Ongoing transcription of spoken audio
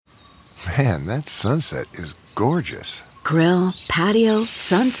Man, that sunset is gorgeous. Grill, patio,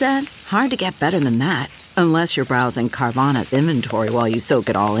 sunset. Hard to get better than that. Unless you're browsing Carvana's inventory while you soak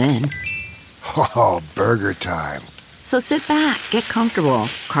it all in. Oh, burger time. So sit back, get comfortable.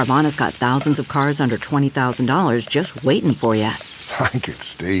 Carvana's got thousands of cars under $20,000 just waiting for you. I could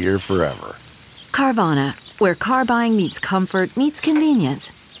stay here forever. Carvana, where car buying meets comfort meets convenience.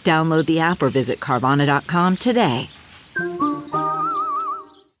 Download the app or visit Carvana.com today.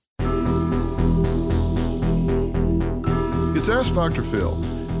 It's Ask Dr. Phil.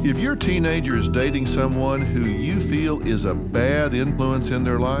 If your teenager is dating someone who you feel is a bad influence in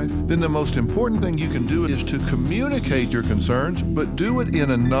their life, then the most important thing you can do is to communicate your concerns, but do it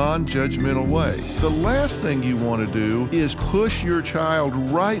in a non-judgmental way. The last thing you want to do is push your child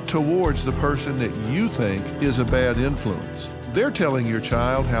right towards the person that you think is a bad influence. They're telling your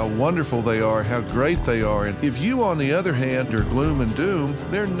child how wonderful they are, how great they are, and if you, on the other hand, are gloom and doom,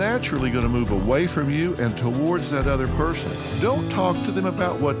 they're naturally going to move away from you and towards that other person. Don't talk to them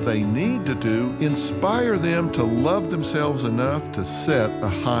about what they need to do. Inspire them to love themselves enough to set a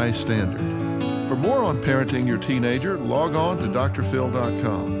high standard. For more on parenting your teenager, log on to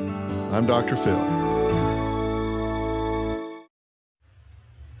drphil.com. I'm Dr. Phil.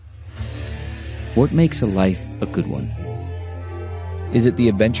 What makes a life a good one? Is it the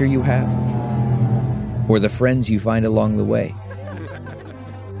adventure you have? Or the friends you find along the way?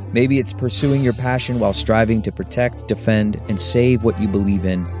 Maybe it's pursuing your passion while striving to protect, defend, and save what you believe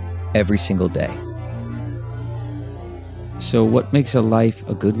in every single day. So what makes a life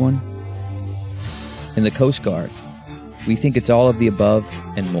a good one? In the Coast Guard, we think it's all of the above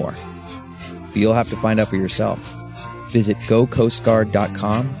and more. But you'll have to find out for yourself. Visit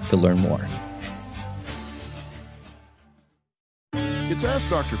gocoastguard.com to learn more. It's Ask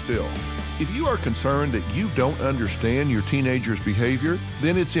Dr. Phil. If you are concerned that you don't understand your teenager's behavior,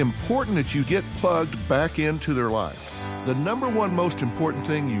 then it's important that you get plugged back into their life. The number one most important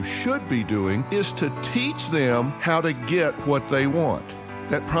thing you should be doing is to teach them how to get what they want.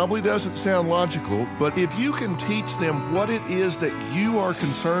 That probably doesn't sound logical, but if you can teach them what it is that you are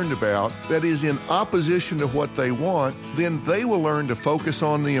concerned about that is in opposition to what they want, then they will learn to focus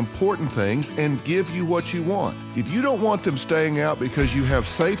on the important things and give you what you want. If you don't want them staying out because you have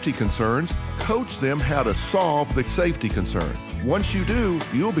safety concerns, coach them how to solve the safety concern. Once you do,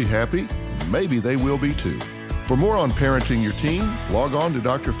 you'll be happy. Maybe they will be too. For more on parenting your teen, log on to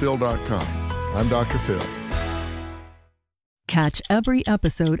drphil.com. I'm Dr. Phil. Catch every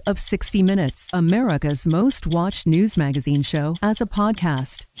episode of 60 Minutes, America's most watched news magazine show, as a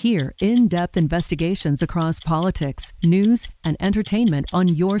podcast. Hear in-depth investigations across politics, news, and entertainment on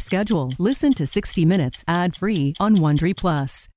your schedule. Listen to 60 Minutes ad-free on Wondery Plus.